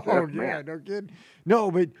August. Oh, yeah, no kidding. No,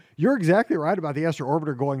 but you're exactly right about the Astro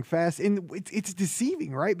Orbiter going fast. And it's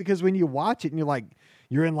deceiving, right? Because when you watch it and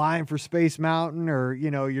you're in line for Space Mountain or,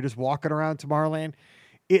 you're just walking around Tomorrowland,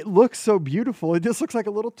 it looks so beautiful. It just looks like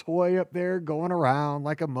a little toy up there going around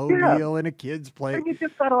like a mobile in a kid's play. And you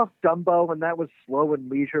just got off Dumbo, and that was slow and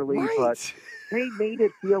leisurely, right. But they made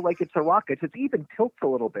it feel like it's a rocket. It even tilts a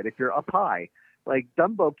little bit if you're up high.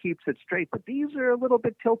 Dumbo keeps it straight, but these are a little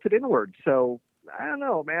bit tilted inward. So I don't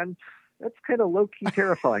know, man. That's kind of low-key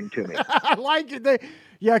terrifying to me. I like it.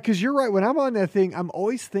 Because you're right. When I'm on that thing, I'm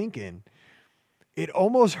always thinking, it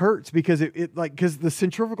almost hurts because because the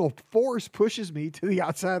centrifugal force pushes me to the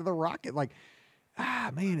outside of the rocket. Man,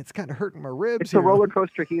 it's kind of hurting my ribs. It's a roller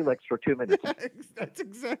coaster helix for 2 minutes. That's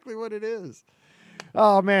exactly what it is.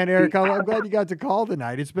 Oh man, Eric, I'm glad you got to call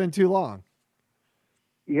tonight. It's been too long.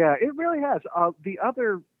 Yeah, it really has. The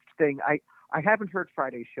other thing, I haven't heard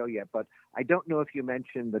Friday's show yet, but I don't know if you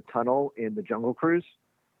mentioned the tunnel in the Jungle Cruise.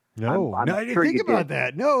 No, I didn't think about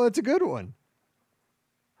that. No, that's a good one.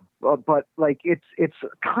 Well, but it's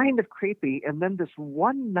kind of creepy. And then this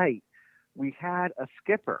one night we had a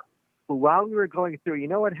skipper who, while we were going through,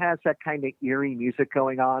 it has that kind of eerie music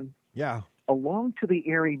going on. Yeah. Along to the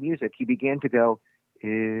eerie music, he began to go,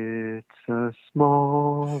 "It's a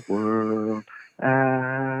small world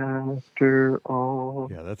after all."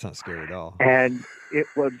 Yeah, that's not scary at all. And it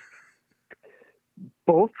was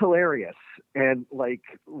both hilarious and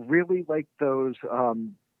really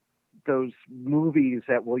those movies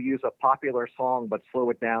that will use a popular song but slow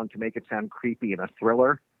it down to make it sound creepy in a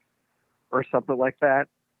thriller or something like that.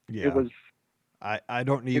 Yeah. It was. I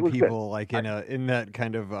don't need people in that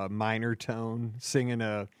kind of minor tone singing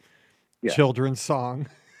a children's song.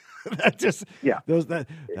 That's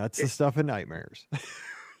the stuff of nightmares.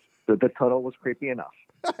 The tunnel was creepy enough.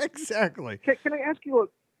 Exactly. Can I ask you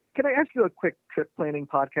a quick trip planning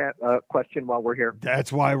podcast question while we're here?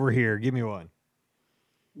 That's why we're here. Give me one.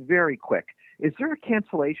 Very quick. Is there a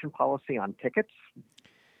cancellation policy on tickets?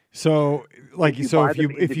 So, like, If you so buy if you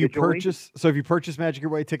them if you individually- purchase Magic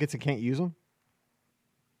Your Way tickets and can't use them,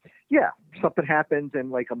 Yeah, something happens and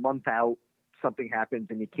like a month out, something happens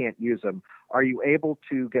and you can't use them. Are you able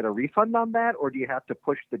to get a refund on that, or do you have to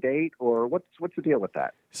push the date, or what's the deal with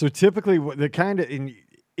that? so typically the kind of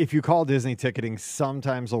if you call Disney ticketing,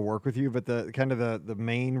 sometimes they'll work with you, but the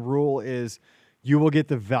main rule is you will get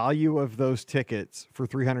the value of those tickets for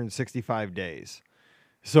 365 days.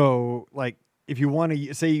 So, like, if you want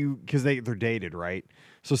to say because they're dated, right?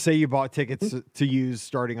 So say you bought tickets to use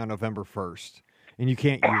starting on November 1st and you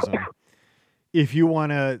can't use them. If you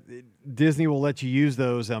want to, Disney will let you use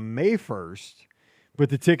those on May 1st, but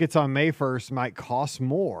the tickets on May 1st might cost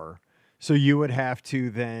more. So you would have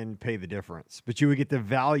to then pay the difference, but you would get the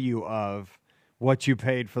value of what you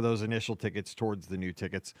paid for those initial tickets towards the new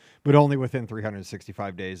tickets, but only within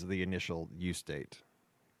 365 days of the initial use date.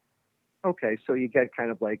 Okay, so you get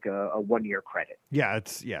kind of like a 1-year credit. Yeah,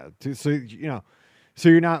 so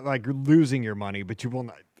you're not like losing your money, but you will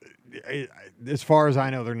not. As far as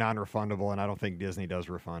I know, they're non-refundable, and I don't think Disney does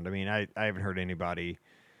refund. I mean, I haven't heard anybody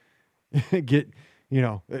get.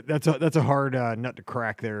 That's a hard nut to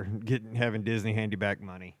crack there. Having Disney hand you back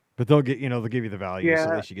money, but they'll give you the value, so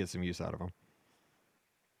at least you get some use out of them.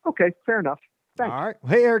 Okay, fair enough. Thanks. All right.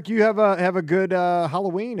 Hey, Eric, you have a good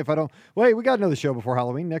Halloween. If I don't wait, we got another show before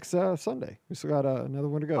Halloween next Sunday. We still got another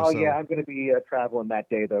one to go. Oh, so. yeah, I'm going to be traveling that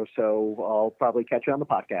day, though, so I'll probably catch you on the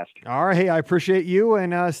podcast. All right. Hey, I appreciate you,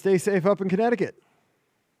 and stay safe up in Connecticut.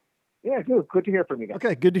 Yeah, good. Good to hear from you guys.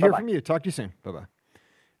 Okay, good to hear Bye-bye. from you. Talk to you soon. Bye-bye.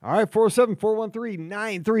 All right,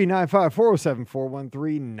 407-413-9395,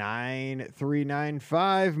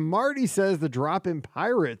 407-413-9395. Marty says the drop in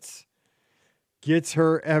Pirates gets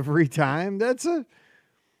her every time. There's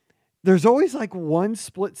always like one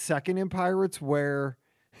split second in Pirates where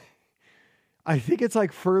I think it's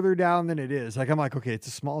like further down than it is. Like, I'm like, okay, it's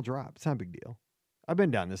a small drop. It's not a big deal. I've been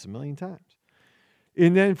down this a million times.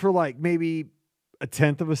 And then for like maybe a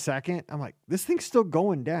tenth of a second, I'm like, this thing's still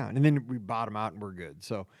going down. And then we bottom out and we're good.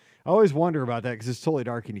 So I always wonder about that because it's totally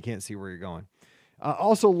dark and you can't see where you're going.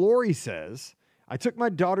 Also, Lori says, I took my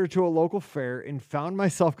daughter to a local fair and found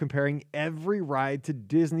myself comparing every ride to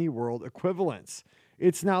Disney World equivalents.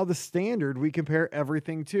 It's now the standard we compare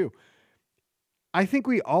everything to. I think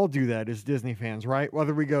we all do that as Disney fans, right?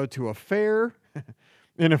 Whether we go to a fair,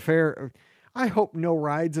 I hope no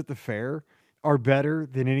rides at the fair are better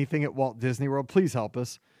than anything at Walt Disney World. Please help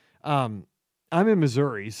us. I'm in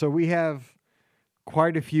Missouri, so we have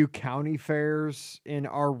quite a few county fairs in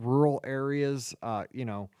our rural areas,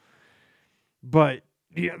 but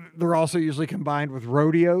they're also usually combined with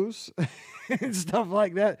rodeos and stuff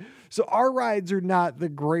like that. So our rides are not the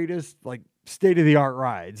greatest, like, state-of-the-art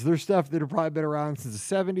rides. They're stuff that have probably been around since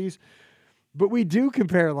the 70s, but we do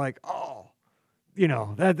compare like,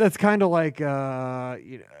 that's kind of like, I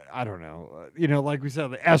don't know, like we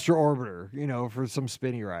said, the Astro Orbiter, for some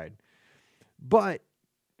spinny ride. But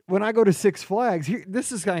when I go to Six Flags,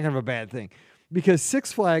 this is kind of a bad thing because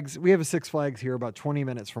Six Flags, we have a Six Flags here about 20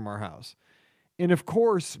 minutes from our house. And of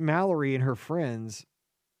course, Mallory and her friends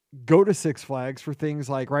go to Six Flags for things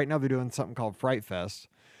like right now they're doing something called Fright Fest.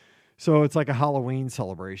 So it's like a Halloween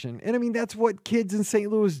celebration. And I mean, that's what kids in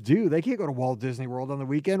St. Louis do. They can't go to Walt Disney World on the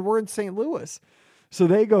weekend. We're in St. Louis. So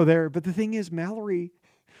they go there. But the thing is, Mallory,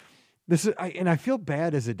 I feel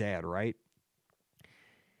bad as a dad, right?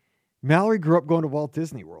 Mallory grew up going to Walt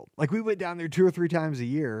Disney World. Like, we went down there 2 or 3 times a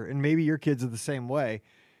year, and maybe your kids are the same way.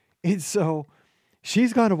 And so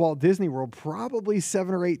she's gone to Walt Disney World probably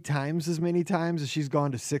 7 or 8 times as many times as she's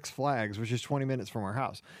gone to Six Flags, which is 20 minutes from our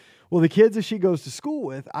house. Well, the kids that she goes to school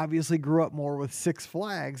with obviously grew up more with Six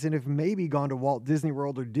Flags and have maybe gone to Walt Disney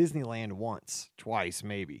World or Disneyland once, twice,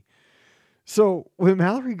 maybe. So when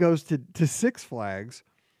Mallory goes to Six Flags,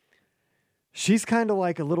 she's kind of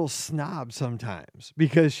like a little snob sometimes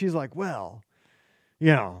because she's like, well,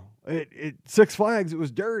 at Six Flags, it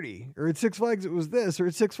was dirty, or at Six Flags, it was this, or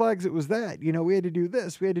at Six Flags, it was that. We had to do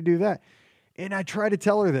this, we had to do that. And I try to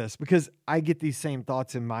tell her this because I get these same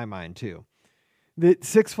thoughts in my mind too. That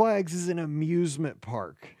Six Flags is an amusement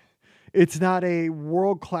park. It's not a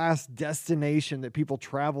world-class destination that people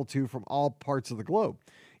travel to from all parts of the globe.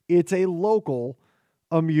 It's a local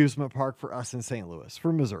amusement park for us in St. Louis,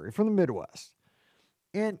 for Missouri, from the Midwest.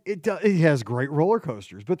 And it has great roller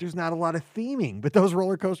coasters, but there's not a lot of theming. But those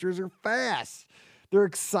roller coasters are fast. They're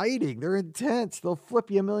exciting. They're intense. They'll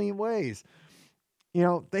flip you a million ways.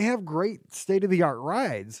 They have great state-of-the-art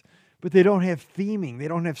rides, but they don't have theming. They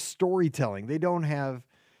don't have storytelling. They don't have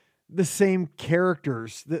the same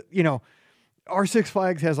characters that, our Six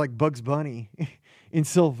Flags has like Bugs Bunny and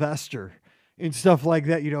Sylvester and stuff like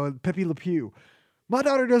that, Pepe Le Pew. My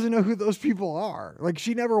daughter doesn't know who those people are. Like,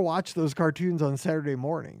 she never watched those cartoons on Saturday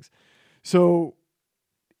mornings. So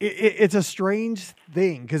it's a strange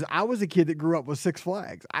thing because I was a kid that grew up with Six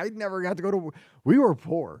Flags. I never got to go to, we were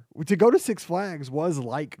poor. To go to Six Flags was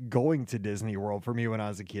like going to Disney World for me when I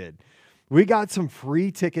was a kid. We got some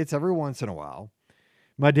free tickets every once in a while.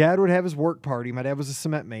 My dad would have his work party. My dad was a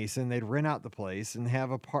cement mason. They'd rent out the place and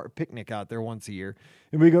have a picnic out there once a year.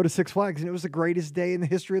 And we go to Six Flags, and it was the greatest day in the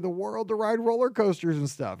history of the world to ride roller coasters and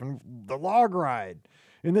stuff, and the log ride,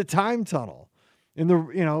 and the time tunnel, and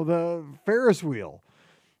the Ferris wheel.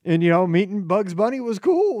 And, meeting Bugs Bunny was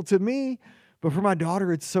cool to me, but for my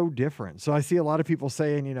daughter, it's so different. So I see a lot of people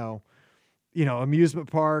saying,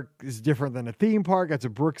 amusement park is different than a theme park. That's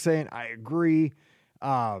what Brooke's saying. I agree.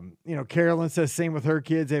 Carolyn says same with her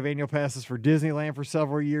kids. They have annual passes for Disneyland for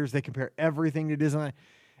several years. They compare everything to Disneyland.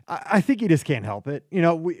 I think you just can't help it.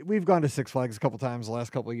 We've gone to Six Flags a couple times the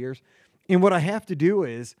last couple of years. And what I have to do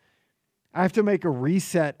is I have to make a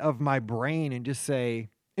reset of my brain and just say,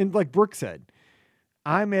 and like Brooke said,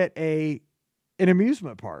 I'm at an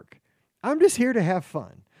amusement park. I'm just here to have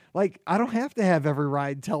fun. Like, I don't have to have every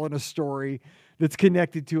ride telling a story that's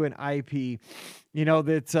connected to an IP,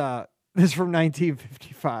 that's from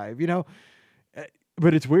 1955,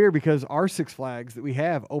 but it's weird because our Six Flags that we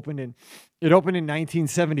have opened in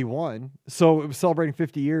 1971. So it was celebrating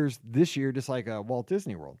 50 years this year, just like Walt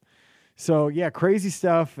Disney World. So yeah, crazy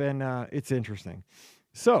stuff. And it's interesting.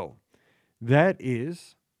 So that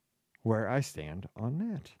is where I stand on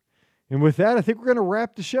that. And with that, I think we're going to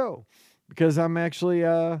wrap the show because I'm actually,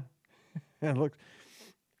 I'm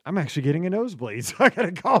actually getting a nosebleed. So I got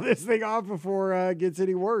to call this thing off before it gets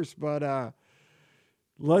any worse. But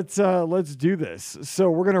let's do this. So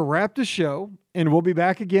we're going to wrap the show and we'll be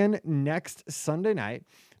back again next Sunday night.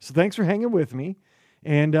 So thanks for hanging with me.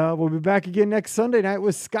 And we'll be back again next Sunday night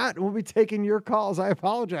with Scott. We'll be taking your calls. I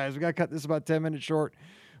apologize. We got to cut this about 10 minutes short.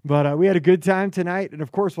 But we had a good time tonight. And,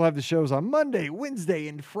 of course, we'll have the shows on Monday, Wednesday,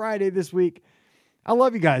 and Friday this week. I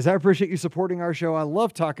love you guys. I appreciate you supporting our show. I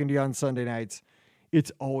love talking to you on Sunday nights.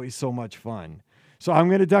 It's always so much fun. So I'm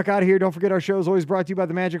going to duck out of here. Don't forget our show is always brought to you by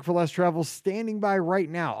the Magic for Less Travel. Standing by right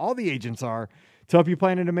now, all the agents are, to help you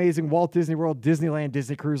plan an amazing Walt Disney World, Disneyland,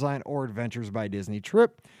 Disney Cruise Line, or Adventures by Disney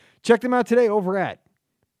trip. Check them out today over at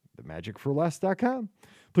themagicforless.com.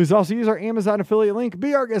 Please also use our Amazon affiliate link,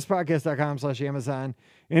 beourguestpodcast.com/Amazon.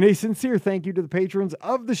 And a sincere thank you to the patrons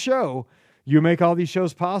of the show. You make all these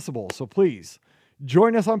shows possible. So please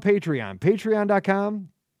join us on Patreon,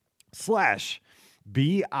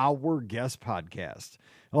 patreon.com/beourguestpodcast.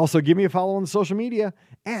 Also, give me a follow on social media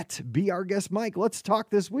at beourguestmike. Let's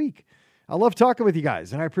talk this week. I love talking with you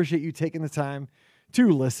guys, and I appreciate you taking the time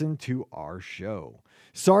to listen to our show.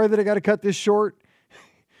 Sorry that I got to cut this short.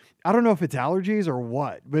 I don't know if it's allergies or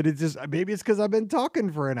what, but it's just, maybe it's because I've been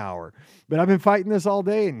talking for an hour, but I've been fighting this all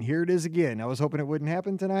day, and here it is again. I was hoping it wouldn't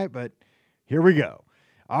happen tonight, but here we go.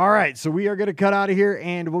 All right, so we are going to cut out of here,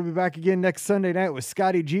 and we'll be back again next Sunday night with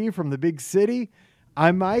Scotty G from the big city.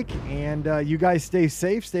 I'm Mike, and you guys stay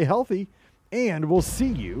safe, stay healthy, and we'll see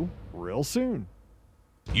you real soon.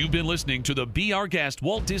 You've been listening to the Be Our Guest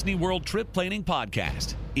Walt Disney World Trip Planning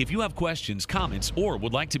Podcast. If you have questions, comments, or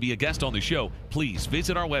would like to be a guest on the show, please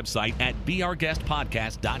visit our website at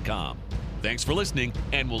beourguestpodcast.com. Thanks for listening,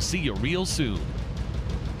 and we'll see you real soon.